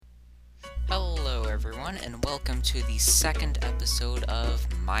everyone, and welcome to the second episode of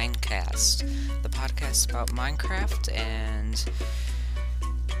MINECAST, the podcast about Minecraft and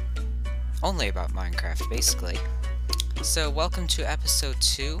only about Minecraft, basically. So, welcome to episode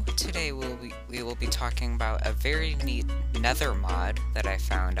 2. Today we will be talking about a very neat Nether mod that I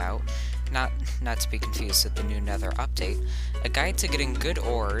found out, not to be confused with the new Nether update, a guide to getting good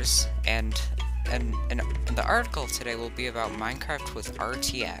ores, and the article today will be about Minecraft with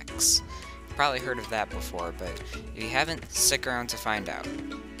RTX. You've probably heard of that before, but if you haven't, stick around to find out.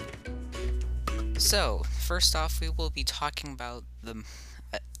 So, first off, we will be talking about the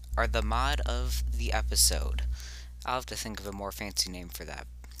mod of the episode. I'll have to think of a more fancy name for that.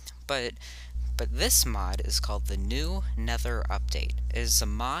 But this mod is called the new Nether update. It is a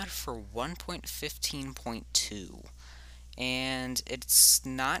mod for 1.15.2. And it's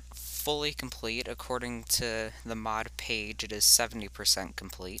not fully complete. According to the mod page, it is 70%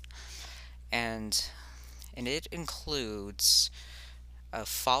 complete. And it includes a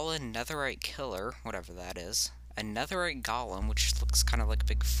fallen netherite killer, whatever that is, a netherite golem, which looks kind of like a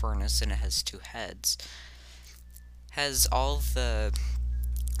big furnace and it has 2 heads, has all the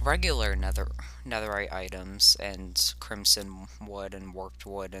regular netherite items and crimson wood and warped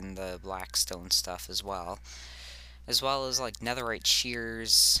wood and the blackstone stuff as well as like netherite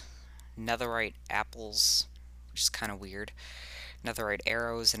shears, netherite apples, which is kind of weird, netherite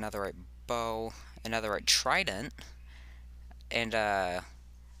arrows, a netherite bow, a netherite trident, and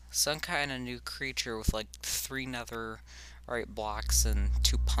some kind of new creature with like 3 netherite blocks and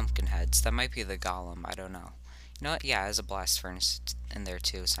 2 pumpkin heads. That might be the golem, I don't know. You know what? Yeah, there's a blast furnace in there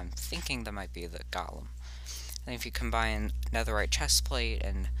too, so I'm thinking that might be the golem. And if you combine netherite chestplate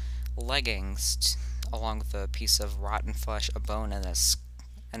and leggings along with a piece of rotten flesh, a bone, and a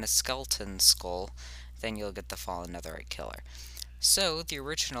skeleton skull, then you'll get the fallen netherite killer. So the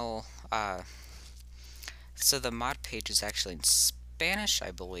original, so the mod page is actually in Spanish, I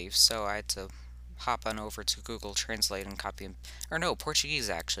believe, so I had to hop on over to Google Translate and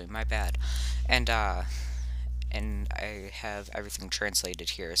Portuguese actually, my bad. And I have everything translated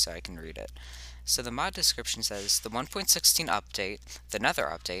here so I can read it. So the mod description says, the 1.16 update, the Nether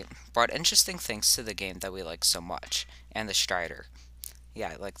update, brought interesting things to the game that we like so much. And the Strider.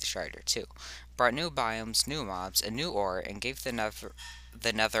 Yeah, I like the Strider too. Brought new biomes, new mobs, a new ore, and gave the Nether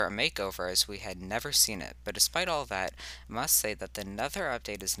a makeover as we had never seen it. But despite all that, I must say that the Nether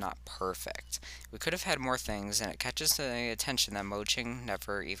update is not perfect. We could have had more things, and it catches the attention that Mojang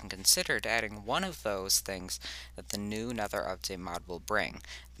never even considered adding one of those things that the new Nether update mod will bring.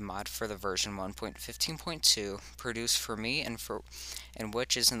 The mod for the version 1.15.2 produced for me and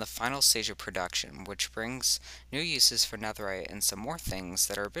which is in the final stage of production, which brings new uses for netherite and some more things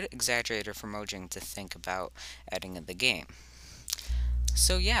that are a bit exaggerated for Mojang to think about adding in the game.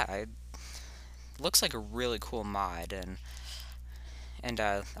 So yeah, it looks like a really cool mod, and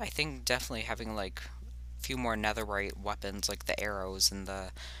I think definitely having like a few more netherite weapons like the arrows and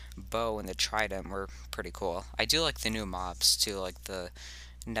the bow and the trident were pretty cool. I do like the new mobs too, like the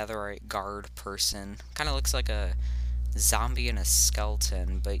netherite guard person. Kind of looks like a zombie and a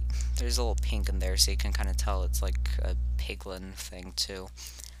skeleton, but there's a little pink in there so you can kind of tell it's like a piglin thing too.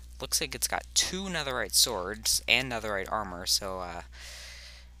 Looks like it's got 2 netherite swords and netherite armor, so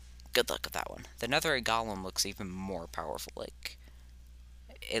good luck with that one. The netherite golem looks even more powerful. Like,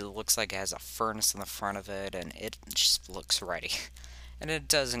 it looks like it has a furnace in the front of it, and it just looks ready. And it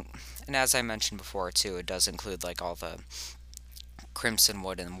doesn't, and as I mentioned before too, it does include like all the crimson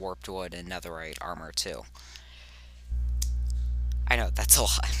wood and warped wood and netherite armor too. I know, that's a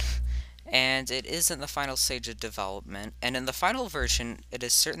lot. And it is in the final stage of development, and in the final version, it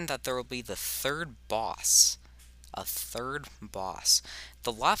is certain that there will be the 3rd boss. A 3rd boss.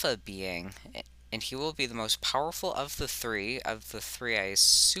 The lava being, and he will be the most powerful of the 3. Of the 3, I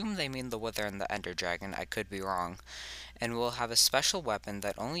assume they mean the Wither and the Ender Dragon, I could be wrong. And will have a special weapon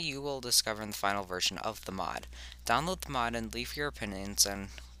that only you will discover in the final version of the mod. Download the mod and leave your opinions and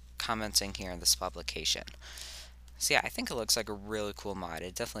commenting here in this publication. So yeah, I think it looks like a really cool mod.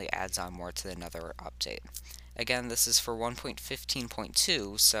 It definitely adds on more to the Nether update. Again, this is for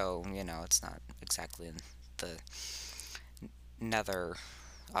 1.15.2, so, you know, it's not exactly in the Nether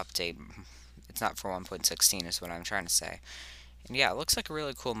update. It's not for 1.16 is what I'm trying to say. And yeah, it looks like a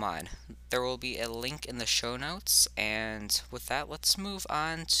really cool mod. There will be a link in the show notes, and with that, let's move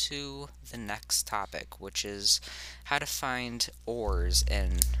on to the next topic, which is how to find ores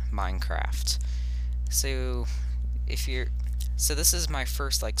in Minecraft. So this is my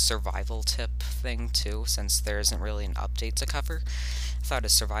first like survival tip thing too, since there isn't really an update to cover. I thought a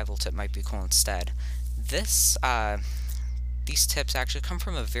survival tip might be cool instead. These tips actually come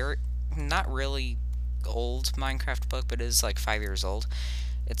from a very, not really old Minecraft book, but it is like 5 years old.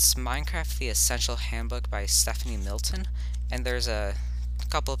 It's Minecraft The Essential Handbook by Stephanie Milton, and there's a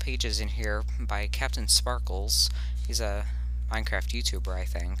couple of pages in here by Captain Sparkles. He's a Minecraft YouTuber, I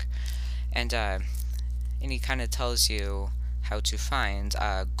think, and he kind of tells you how to find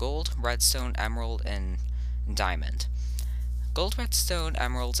gold, redstone, emerald, and diamond. Gold, redstone,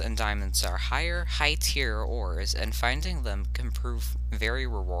 emeralds, and diamonds are high-tier ores, and finding them can prove very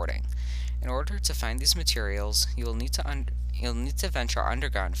rewarding. In order to find these materials, you'll need to venture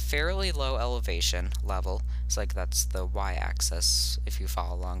underground, fairly low elevation level. It's like that's the y-axis if you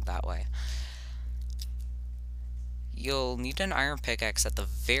follow along that way. You'll need an iron pickaxe at the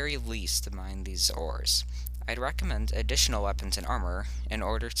very least to mine these ores. I'd recommend additional weapons and armor in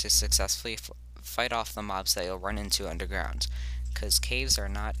order to successfully fight off the mobs that you'll run into underground, because caves are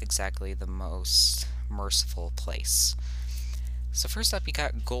not exactly the most merciful place. So first up, you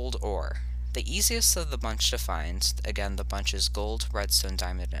got gold ore. The easiest of the bunch to find, again the bunch is gold, redstone,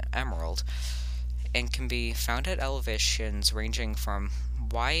 diamond, and emerald, and can be found at elevations ranging from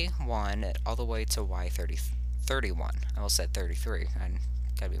Y1 all the way to Y31. I almost said 33, I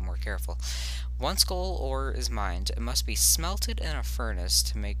gotta be more careful. Once gold ore is mined, it must be smelted in a furnace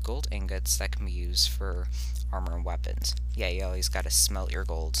to make gold ingots that can be used for armor and weapons. Yeah, you always gotta smelt your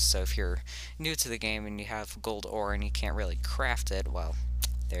gold, so if you're new to the game and you have gold ore and you can't really craft it, well,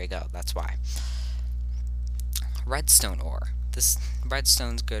 there you go, that's why. Redstone ore. This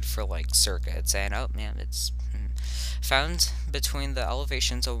redstone's good for like circuits, and oh man, it's found between the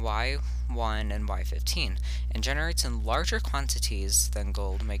elevations of Y1 and Y15, and generates in larger quantities than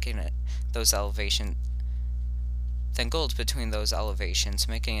gold, making it gold between those elevations,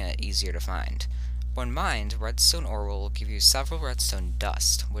 making it easier to find. When mined, redstone ore will give you several redstone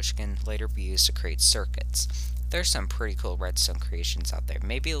dust, which can later be used to create circuits. There's some pretty cool redstone creations out there.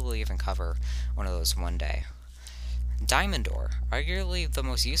 Maybe we'll even cover one of those one day. Diamond ore, arguably the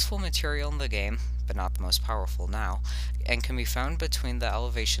most useful material in the game, but not the most powerful now, and can be found between the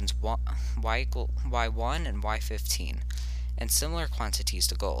elevations Y1 and Y15, and similar quantities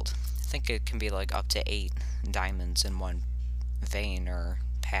to gold. I think it can be like up to 8 diamonds in one vein or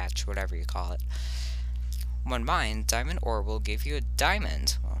patch, whatever you call it. When mined, diamond ore will give you a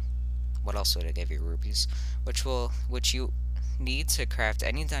diamond. Well, what else would it give you? Rubies, which you need to craft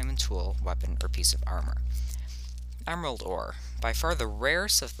any diamond tool, weapon, or piece of armor. Emerald ore, by far the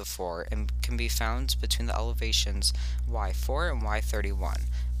rarest of the four, and can be found between the elevations Y4 and Y31,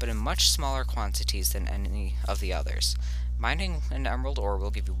 but in much smaller quantities than any of the others. Mining an emerald ore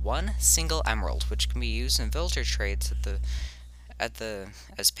will give you one single emerald, which can be used in villager trades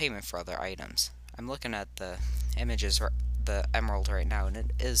as payment for other items. I'm looking at the images, the emerald right now, and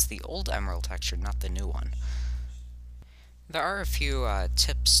it is the old emerald texture, not the new one. There are a few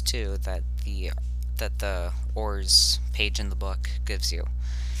tips too that the ores page in the book gives you.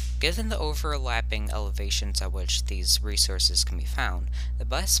 Given the overlapping elevations at which these resources can be found, the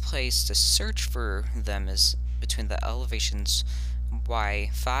best place to search for them is between the elevations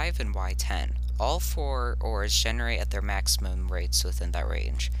Y5 and Y10. All 4 ores generate at their maximum rates within that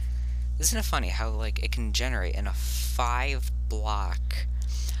range. Isn't it funny how like it can generate in a 5-block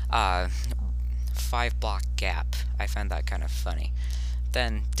gap? I find that kind of funny.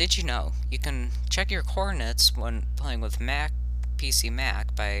 Then, did you know you can check your coordinates when playing with PC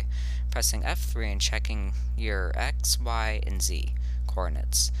Mac by pressing F3 and checking your X, Y, and Z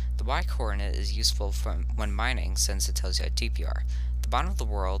coordinates. The Y coordinate is useful when mining since it tells you how deep you are. The bottom of the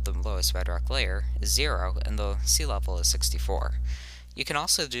world, the lowest bedrock layer, is 0 and the sea level is 64. You can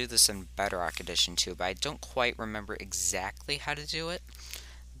also do this in Bedrock Edition too, but I don't quite remember exactly how to do it,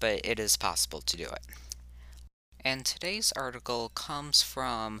 but it is possible to do it. And today's article comes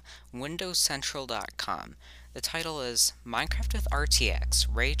from WindowsCentral.com. The title is Minecraft with RTX,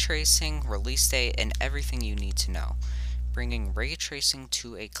 Ray Tracing, Release Date, and Everything You Need to Know, bringing ray tracing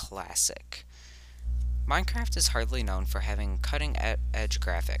to a classic. Minecraft is hardly known for having cutting-edge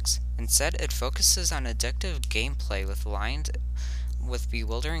graphics. Instead, it focuses on addictive gameplay with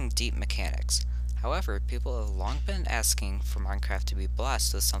bewildering deep mechanics. However, people have long been asking for Minecraft to be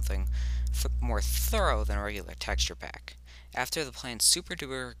blessed with something more thorough than a regular texture pack. After the planned Super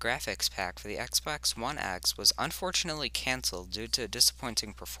Duper graphics pack for the Xbox One X was unfortunately cancelled due to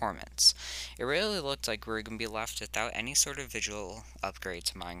disappointing performance, it really looked like we were going to be left without any sort of visual upgrade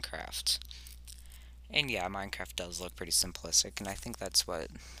to Minecraft. And yeah, Minecraft does look pretty simplistic, and I think that's why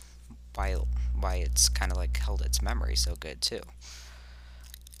it's kind of like held its memory so good too.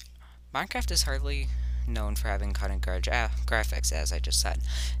 Minecraft is hardly known for having cutting-edge graphics, as I just said.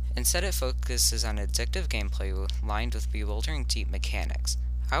 Instead, it focuses on addictive gameplay lined with bewildering deep mechanics.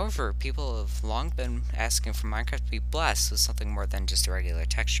 However, people have long been asking for Minecraft to be blessed with something more than just a regular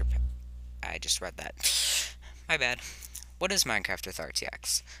texture pack. I just read that. My bad. What is Minecraft with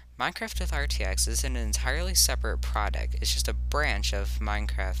RTX? Minecraft with RTX is an entirely separate product. It's just a branch of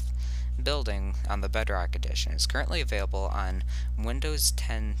Minecraft building on the Bedrock Edition. It's currently available on Windows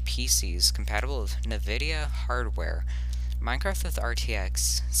 10 PCs compatible with NVIDIA hardware. Minecraft with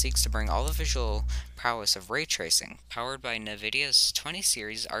RTX seeks to bring all the visual prowess of ray tracing, powered by NVIDIA's 20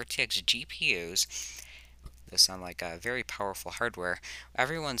 series RTX GPUs. Those sound like very powerful hardware.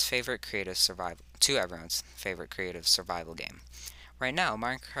 Everyone's favorite creative survival to everyone's favorite creative survival game. Right now,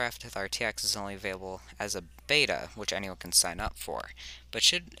 Minecraft with RTX is only available as a beta, which anyone can sign up for, but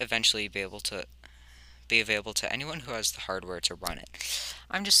should eventually be available to anyone who has the hardware to run it.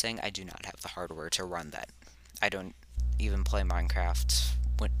 I'm just saying I do not have the hardware to run that. I don't even play Minecraft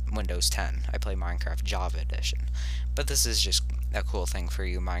Windows 10. I play Minecraft Java Edition. But this is just a cool thing for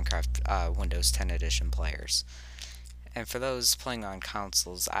you Minecraft Windows 10 Edition players. And for those playing on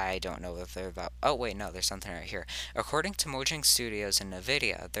consoles, I don't know if they're about... Oh, wait, no, there's something right here. According to Mojang Studios and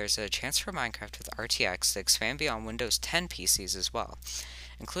NVIDIA, there's a chance for Minecraft with RTX to expand beyond Windows 10 PCs as well,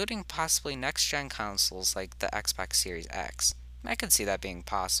 including possibly next-gen consoles like the Xbox Series X. I could see that being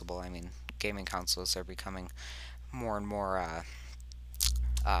possible. I mean, gaming consoles are becoming more and more,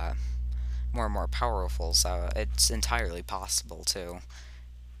 more and more powerful, so it's entirely possible to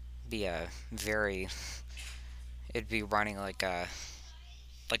be a very... It'd be running like a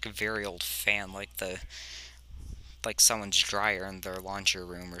very old fan, like someone's dryer in their laundry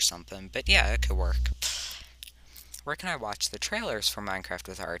room or something. But yeah, it could work. Where can I watch the trailers for Minecraft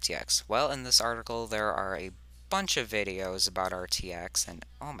with RTX? Well, in this article there are a bunch of videos about RTX, and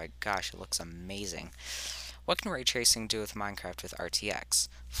oh my gosh, it looks amazing. What can ray tracing do with Minecraft with RTX?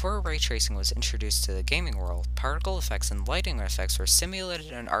 Before ray tracing was introduced to the gaming world, particle effects and lighting effects were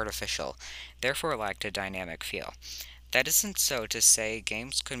simulated and artificial, therefore lacked a dynamic feel. That isn't so to say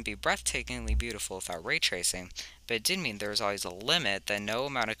games couldn't be breathtakingly beautiful without ray tracing, but it did mean there was always a limit that no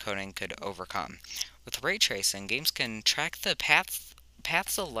amount of coding could overcome. With ray tracing, games can track the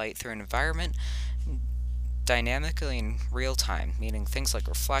paths of light through an environment dynamically in real time, meaning things like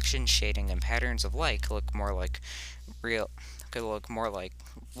reflection, shading, and patterns of light could look more like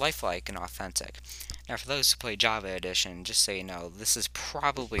lifelike and authentic. Now, for those who play Java Edition, just so you know, this is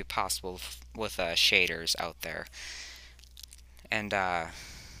probably possible with shaders out there. And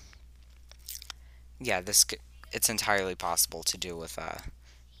yeah, it's entirely possible to do with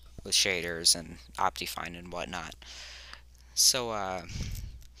shaders and Optifine and whatnot. So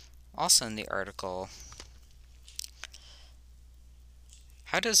also in the article,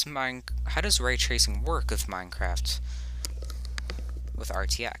 how does ray tracing work with Minecraft with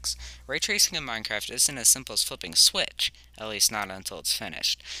RTX? Ray tracing in Minecraft isn't as simple as flipping a switch, at least not until it's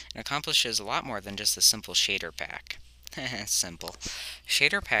finished. It accomplishes a lot more than just a simple shader pack. Simple.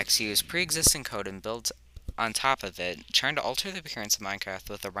 Shader packs use pre-existing code and builds on top of it, trying to alter the appearance of Minecraft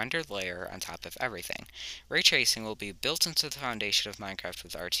with a rendered layer on top of everything. Ray tracing will be built into the foundation of Minecraft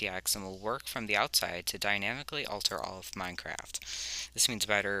with RTX and will work from the outside to dynamically alter all of Minecraft. This means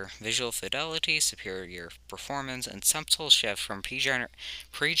better visual fidelity, superior performance, and subtle shift from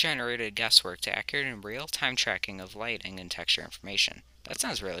pre-generated guesswork to accurate and real-time tracking of lighting and texture information. That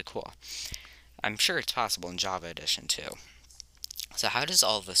sounds really cool. I'm sure it's possible in Java Edition too. So how does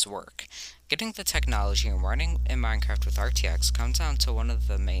all this work? Getting the technology and running in Minecraft with RTX comes down to one of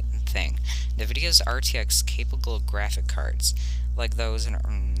the main thing, NVIDIA's RTX capable graphic cards, like those in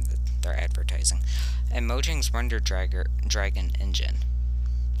their advertising, and Mojang's Render Dragon engine.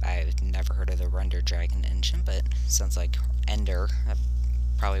 I've never heard of the Render Dragon engine, but it sounds like Ender,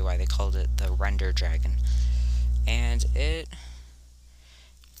 probably why they called it the Render Dragon. And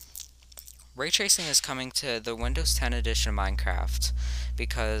ray tracing is coming to the Windows 10 edition of Minecraft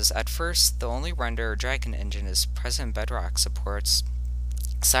because at first the only Render Dragon engine is present in Bedrock supports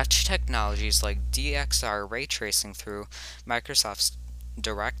such technologies like DXR ray tracing through Microsoft's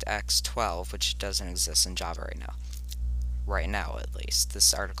DirectX 12, which doesn't exist in Java right now. Right now, at least.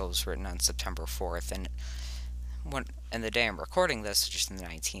 This article was written on September 4th, and the day I'm recording this is just the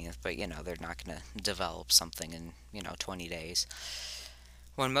 19th, but they're not going to develop something in 20 days.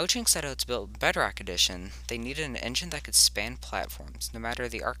 When Mojang set out to build Bedrock Edition, they needed an engine that could span platforms, no matter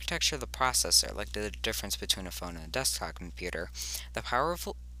the architecture of the processor, like the difference between a phone and a desktop computer, the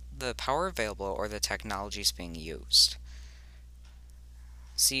power available, or the technologies being used.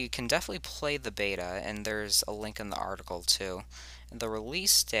 So you can definitely play the beta, and there's a link in the article too. The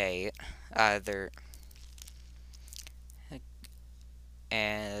release date, and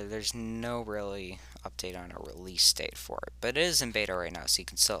there's no really update on a release date for it. But it is in beta right now, so you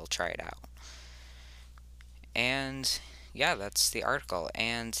can still try it out. And yeah, that's the article,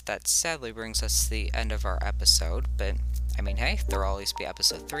 and that sadly brings us to the end of our episode, but I mean, hey, there'll always be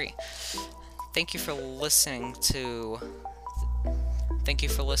episode 3. Thank you for listening to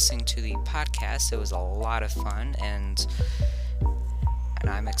the podcast. It was a lot of fun, and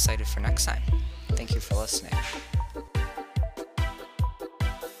I'm excited for next time. Thank you for listening.